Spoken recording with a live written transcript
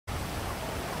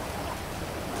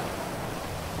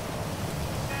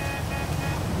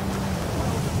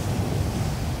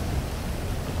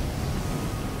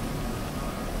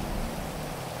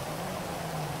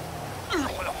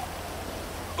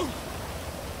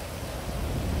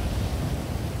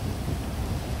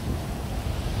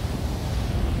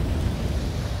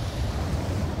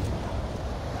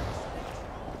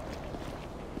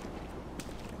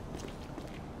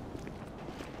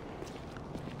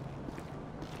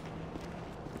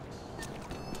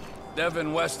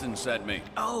Devin Weston sent me.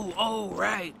 Oh,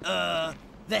 right. The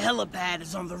helipad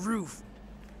is on the roof.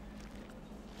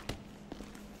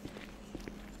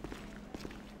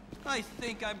 I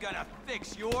think I'm gonna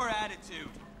fix your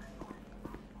attitude.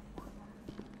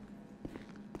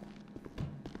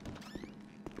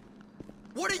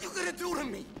 What are you gonna do to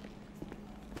me?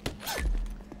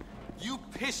 You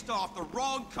pissed off the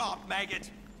wrong cop,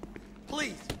 maggot.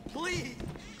 Please, please,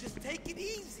 just take it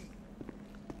easy.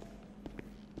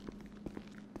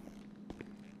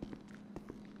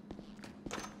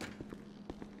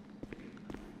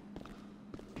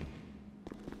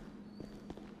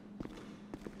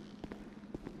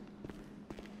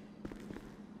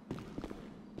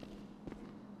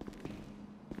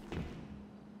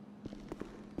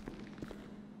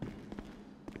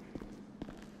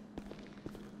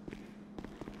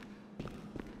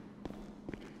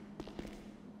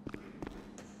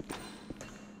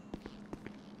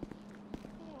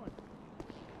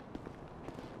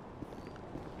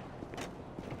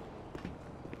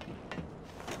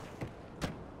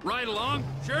 Ride along?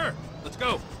 Sure. Let's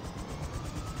go.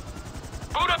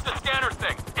 Boot up the scanner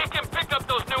thing. It can pick up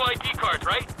those new ID cards,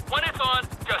 right? When it's on,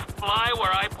 just fly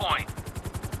where I point.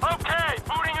 Okay,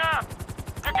 booting up.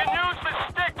 You can use the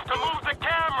sticks to move the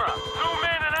camera. Zoom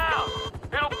in and out.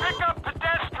 It'll pick up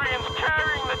pedestrians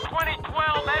carrying the 2012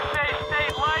 SA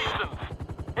state license.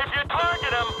 If you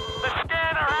target them, the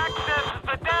scanner accesses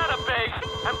the database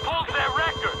and pulls their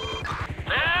record.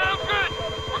 Sounds good.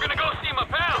 We're gonna go see my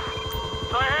pal.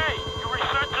 So hey, you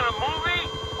researching a movie?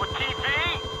 Or TV?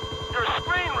 You're a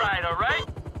screenwriter, right?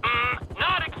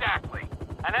 Not exactly.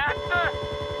 An actor?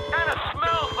 Kinda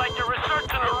smells like you're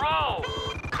researching a role.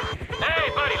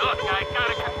 Hey, buddy, look, I got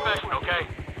a confession, okay?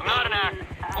 I'm not an actor,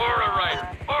 or a writer,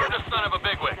 or the son of a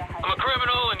bigwig. I'm a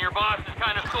criminal, and your boss has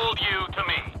kinda sold you to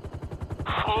me.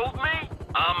 Sold me?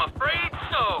 I'm afraid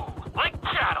so. Like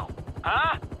chattel.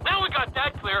 Huh? Now we got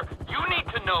that clear, you need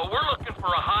to know we're looking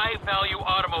for a high-value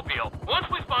automobile. Once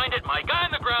we find it, my guy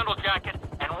in the ground will jack it,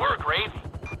 and we're gravy.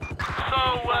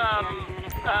 So,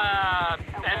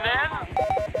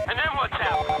 and then what's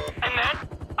happened? And then,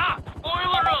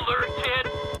 spoiler alert, kid.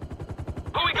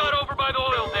 Who we got over by the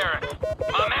oil derricks?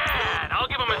 My man, I'll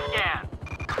give him a scan.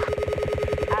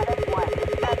 Adam 1,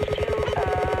 dispatch to,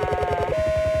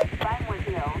 Vinewood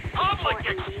Hill. Public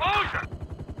exposure!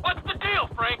 What's the deal,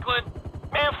 Franklin?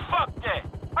 Man, fuck that.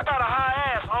 I got a high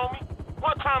ass, homie.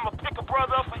 One time I'll pick a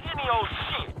brother up for any old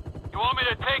shit. You want me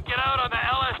to take it out on the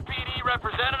LSPD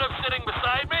representative sitting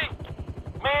beside me?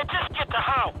 Man, just get the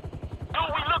house.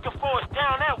 Dude we looking for is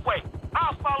down that way.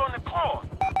 I'll follow in the car.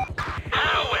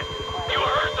 Howard, you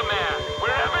heard the man.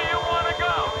 Wherever you want to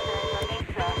go.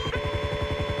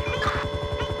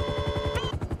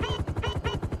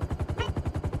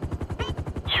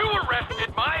 You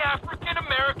arrested my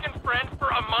African-American friend for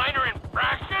a minor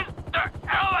infraction? The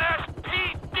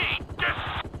LSPD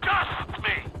disgusts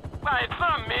me! It's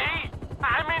not me.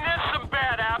 I mean, there's some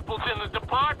bad apples in the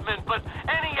department, but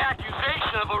any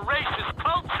accusation of a racist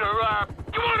culture,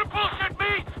 you wanna bullshit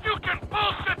me? You can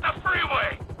bullshit the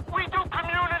freeway! We do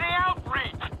community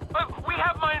outreach. We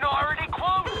have minority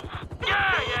quotas.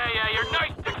 Yeah, your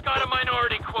nice dick's got a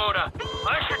minority quota.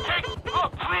 I should take...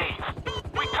 Look, please.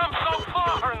 We come so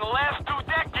far in the last 2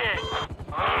 decades.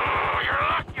 Oh, you're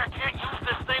lucky I can't use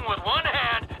this thing with one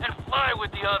hand and fly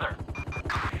with the other.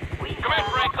 Come in,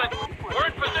 Franklin. We're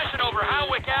in position over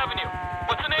Howick Avenue.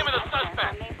 What's the name of the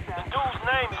suspect? The dude's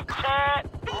name is Chad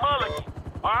Mulligan.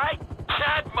 Alright?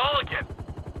 Chad Mulligan.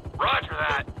 Roger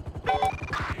that.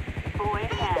 Boy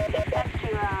and dispatch to,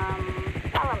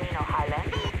 Palomino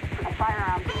Highlands. A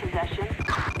firearms possession.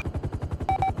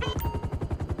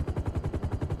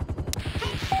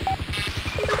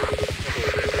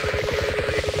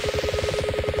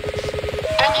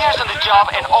 10 years on the job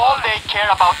and all they care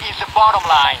about is the bottom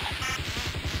line.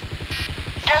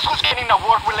 Guess who's getting a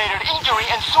work-related injury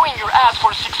and suing your ass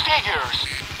for 6 figures?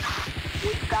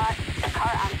 We've got a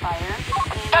car on fire.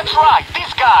 That's right,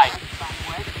 this guy.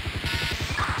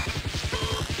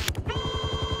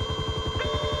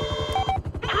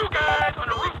 Two guys on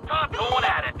a rooftop going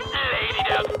at it. Lady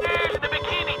downstairs in the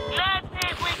bikini. Let's see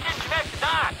if we can connect the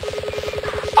dots.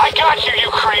 I got you, you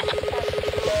creep.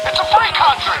 It's a free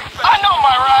country. I know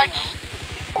my rights.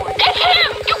 It's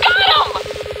him! You got him!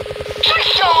 She's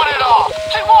showing it off.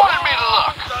 She wanted me to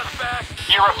look. Suspect.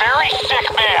 You're a very sick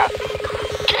man.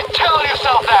 Keep telling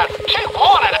yourself that. She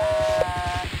wanted it.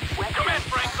 Come in,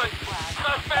 Franklin.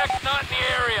 Suspect not in the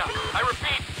area. I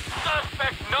repeat,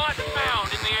 suspect not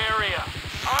found in the area.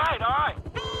 Alright.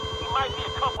 He might be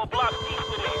a couple blocks east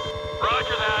of there.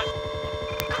 Roger that.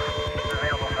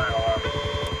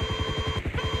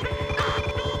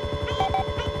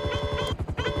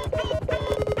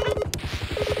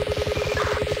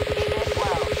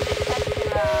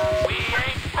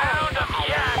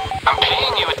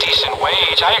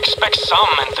 Sarge. I expect some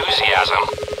enthusiasm.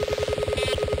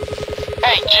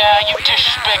 Hey, Jai, you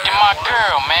disrespecting my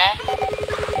girl, man.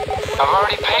 I've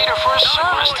already paid her for a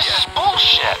service. This is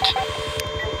bullshit.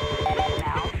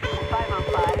 Now,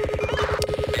 505.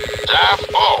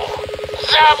 Zavo!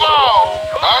 Zavo!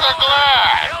 Other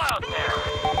glad! Hell out there.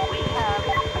 We have a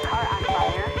car on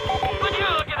fire. Would you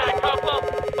look at that couple?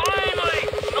 Finally!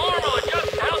 Normal and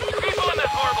just healthy people in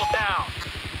this horrible town.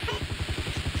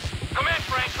 Come in,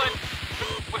 Franklin.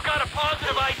 We've got a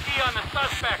positive ID on the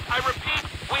suspect. I repeat,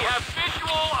 we have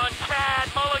visual on Chad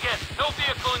Mulligan. No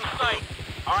vehicle in sight.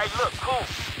 All right, look, cool.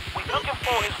 We looking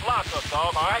for his lockup,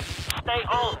 dog, all right? Stay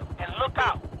on it and look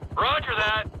out. Roger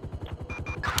that.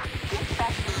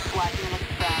 Dispatching squad units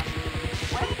from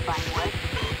West Vinewood.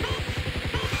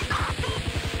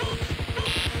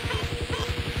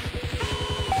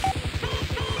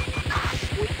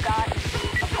 We've got a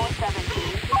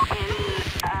 417 in,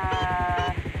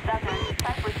 southern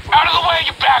Cypress. Out of the way,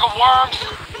 you bag of worms!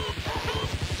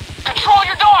 Control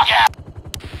your dog, ass!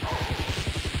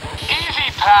 Easy,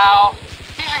 pal.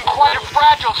 He's in quite a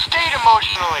fragile state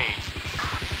emotionally.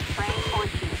 Frank 14.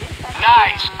 Dispatching,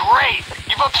 Nice, great.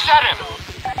 You've upset him.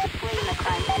 fleeing the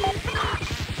crime scene.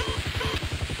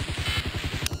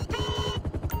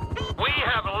 We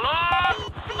have lost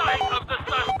sight of the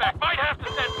suspect. Might have to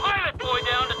send Pilot Boy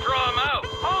down to draw him out.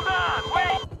 Hold on,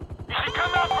 wait. You should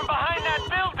come out from behind that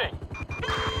building.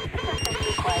 Assistance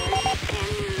required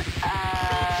in,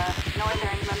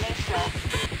 northern La Mesa.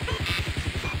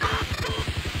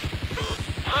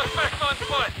 Suspect's on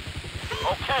foot.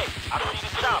 Okay, I see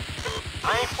the chop. I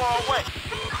ain't far away.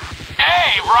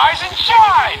 Hey, rise and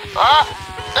shine! Huh?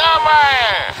 Oh,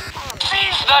 man!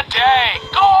 Seize the day!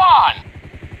 Go on!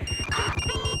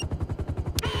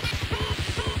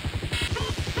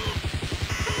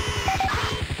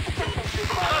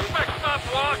 Suspect stopped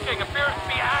walking. Appears to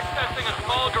be accessing a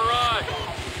small garage.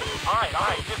 All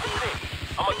right, this is it.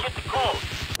 I'm gonna get the call.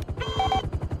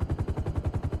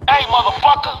 Hey,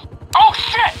 motherfucker! Oh,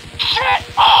 shit! Shit!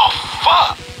 Oh,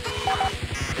 fuck!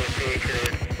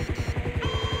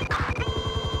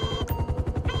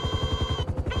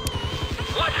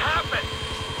 What happened?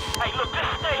 Hey, look,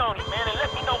 just stay on him, man, and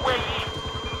let me know where he is.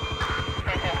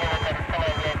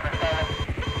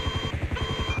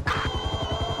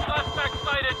 Suspect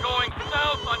sighted going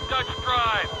south on Dutch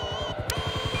Drive.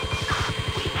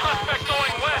 Suspect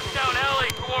going west down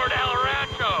alley toward El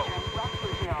Rancho.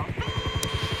 Rockford Hill.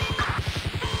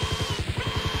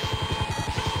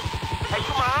 Hey,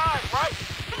 you my eyes, right?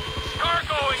 Car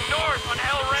going north on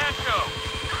El Rancho.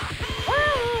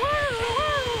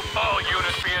 All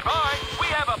units be advised, we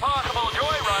have a possible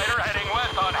joyrider heading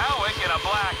west on Howick in a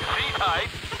black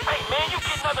Z-Type. Hey, man, you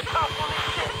get another cop on this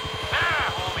shit.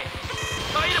 Nah, homie.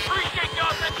 I'd appreciate the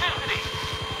authenticity.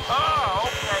 Oh,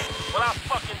 okay. Well, I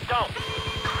fucking don't.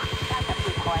 Backup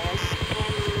required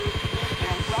in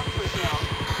eastern Rockford Hill.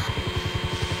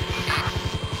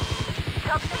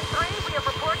 Company 3, we have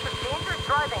reports of dangerous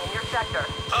driving in your sector.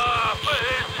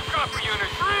 This is Copper Unit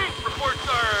 3. Reports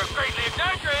are greatly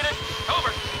exaggerated.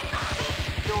 Over.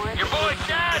 Doors. Your boy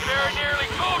Chad very nearly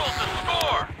totaled the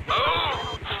score.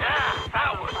 Oh, Chad,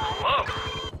 that was close.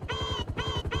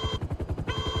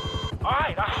 All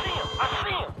right, I see him.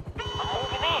 I'm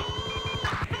moving in.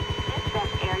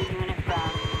 Dispatch air unit from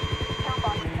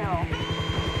Hillbox Hill.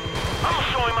 I'm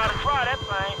gonna show him how to try that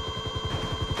thing.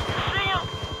 You see him?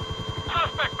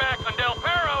 Suspect back on Del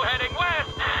Perro heading west.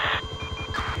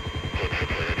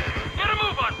 Get a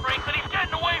move on, Franklin. He's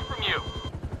getting away from you.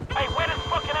 Hey, where this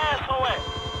fucking asshole at?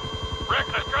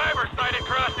 Reckless driver sighted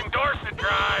crossing Dorset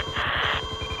Drive.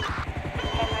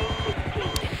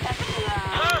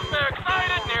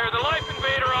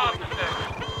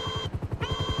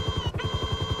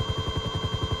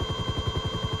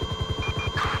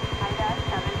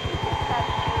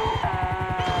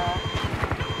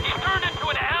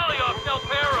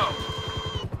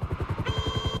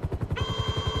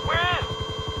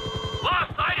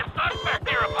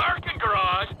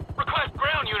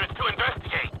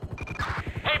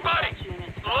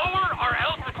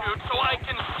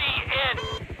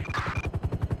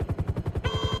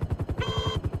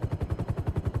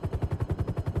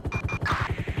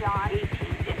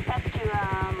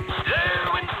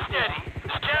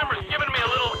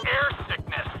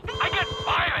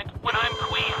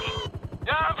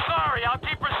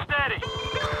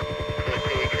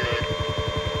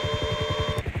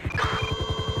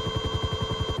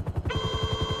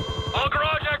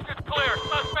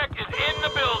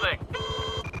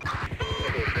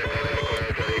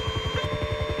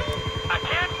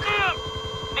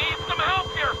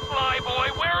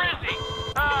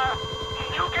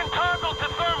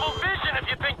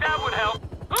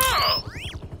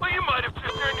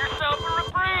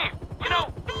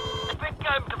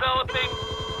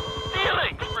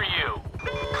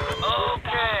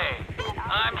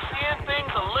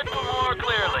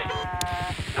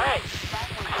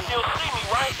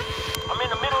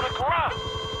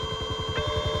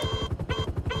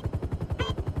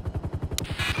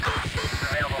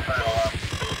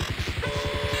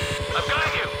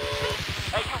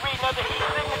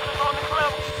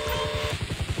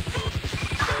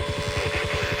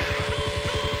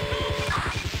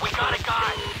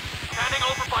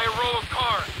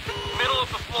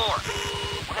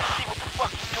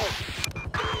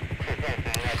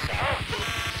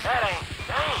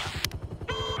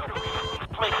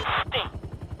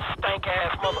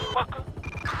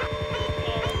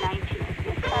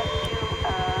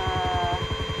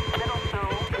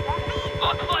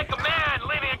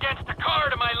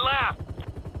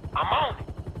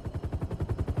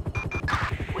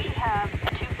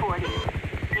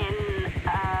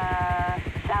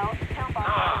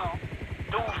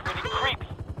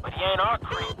 our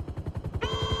creep.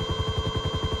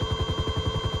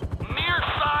 Near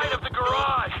side of the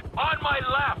garage, on my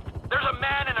left. There's a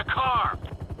man in a car.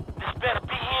 This better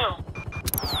be him.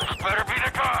 This better be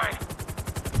the guy.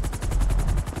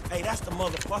 Hey, that's the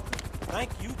motherfucker. Thank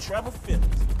you, Trevor Phillips.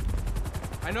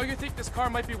 I know you think this car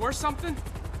might be worth something.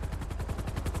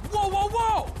 Whoa, whoa,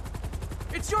 whoa!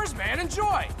 It's yours, man.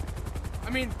 Enjoy. I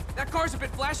mean, that car's a bit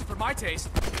flashy for my taste.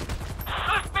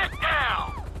 Suspect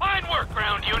down! Fine work,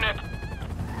 ground unit.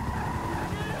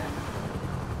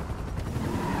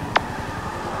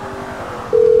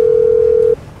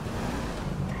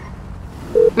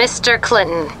 Mr.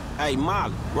 Clinton. Hey,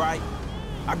 Molly, right?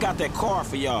 I got that car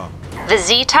for y'all. The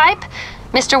Z-Type?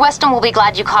 Mr. Weston will be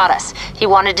glad you caught us. He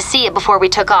wanted to see it before we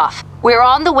took off. We're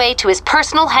on the way to his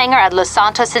personal hangar at Los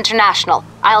Santos International.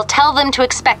 I'll tell them to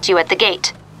expect you at the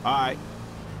gate. All right.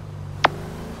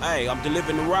 Hey, I'm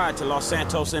delivering the ride to Los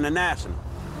Santos International.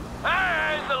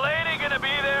 Hey, is the lady gonna be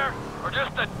there? Or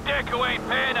just a dick who ain't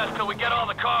paying us till we get all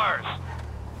the cars?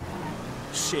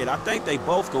 Shit, I think they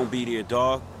both gonna be there,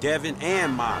 dog. Devin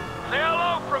and Molly. Say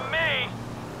hello from me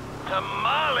to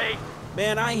Molly.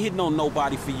 Man, I ain't hitting on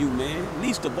nobody for you, man.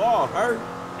 Least of all, her.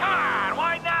 Come on,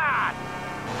 why not?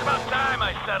 It's about time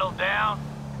I settled down.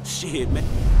 Shit, man.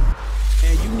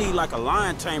 Man, you need like a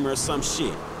lion tamer or some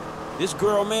shit. This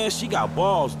girl, man, she got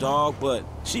balls, dog, but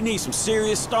she needs some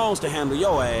serious stones to handle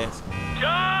your ass.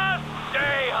 Just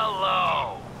say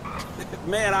hello.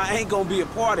 Man, I ain't gonna be a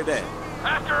part of that.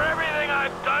 After everything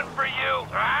I've done for you,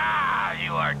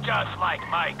 you are just like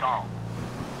Michael.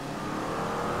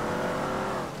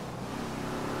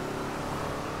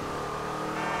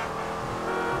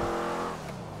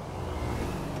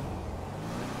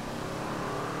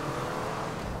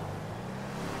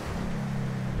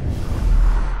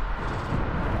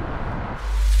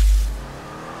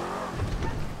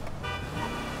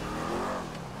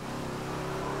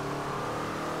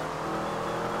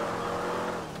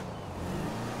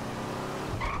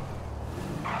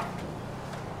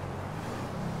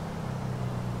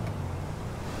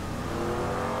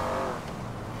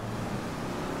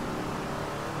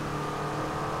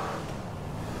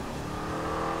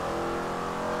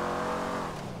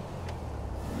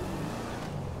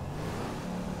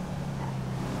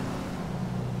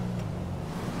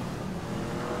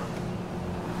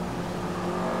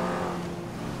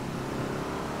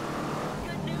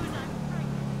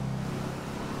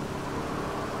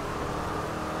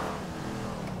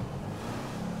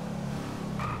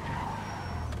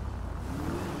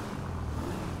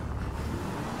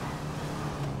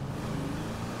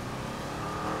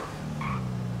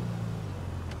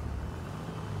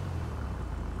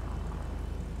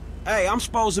 Hey, I'm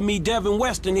supposed to meet Devin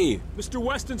Weston here. Mr.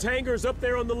 Weston's hangar is up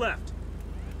there on the left.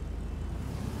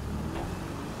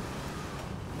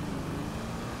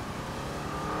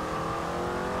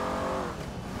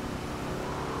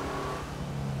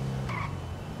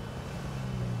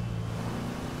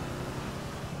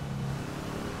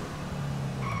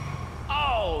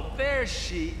 Oh, there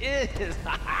she is.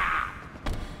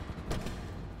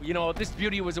 You know, if this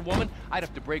beauty was a woman, I'd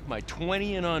have to break my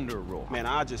 20 and under rule. Man,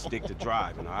 I'll just stick to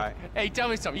driving, all right? Hey, tell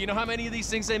me something. You know how many of these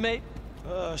things they made?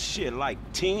 Shit, like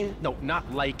 10? No,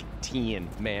 not like 10,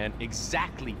 man.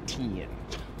 Exactly 10.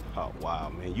 Oh, wow,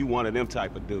 man. You one of them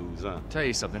type of dudes, huh? Tell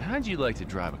you something. How'd you like to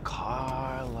drive a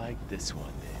car like this one,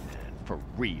 man? For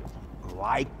real.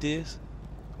 Like this?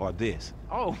 Or this?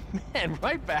 Oh, man,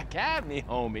 right back at me,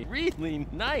 homie. Really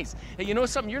nice. Hey, you know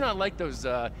something? You're not like those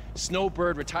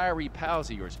snowbird retiree pals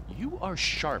of yours. You are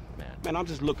sharp, man. Man, I'm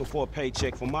just looking for a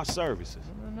paycheck for my services.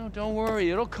 No, don't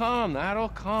worry. It'll come. That'll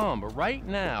come. But right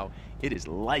now, it is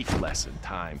life lesson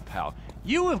time, pal.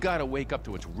 You have got to wake up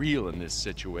to what's real in this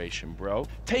situation, bro.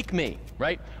 Take me,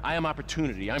 right? I am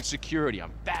opportunity. I'm security.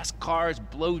 I'm fast cars,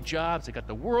 blow jobs. I got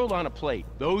the world on a plate.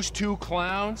 Those two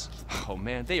clowns, oh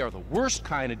man, they are the worst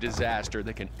kind of disaster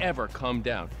that can ever come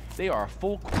down. They are a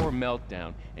full core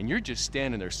meltdown, and you're just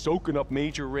standing there soaking up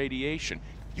major radiation.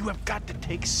 You have got to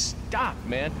take stock,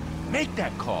 man. Make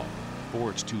that call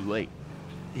before it's too late.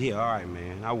 Yeah, all right,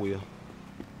 man. I will.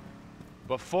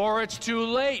 Before it's too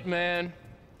late, man.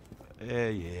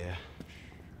 Yeah.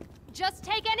 Just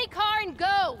take any car and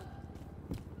go.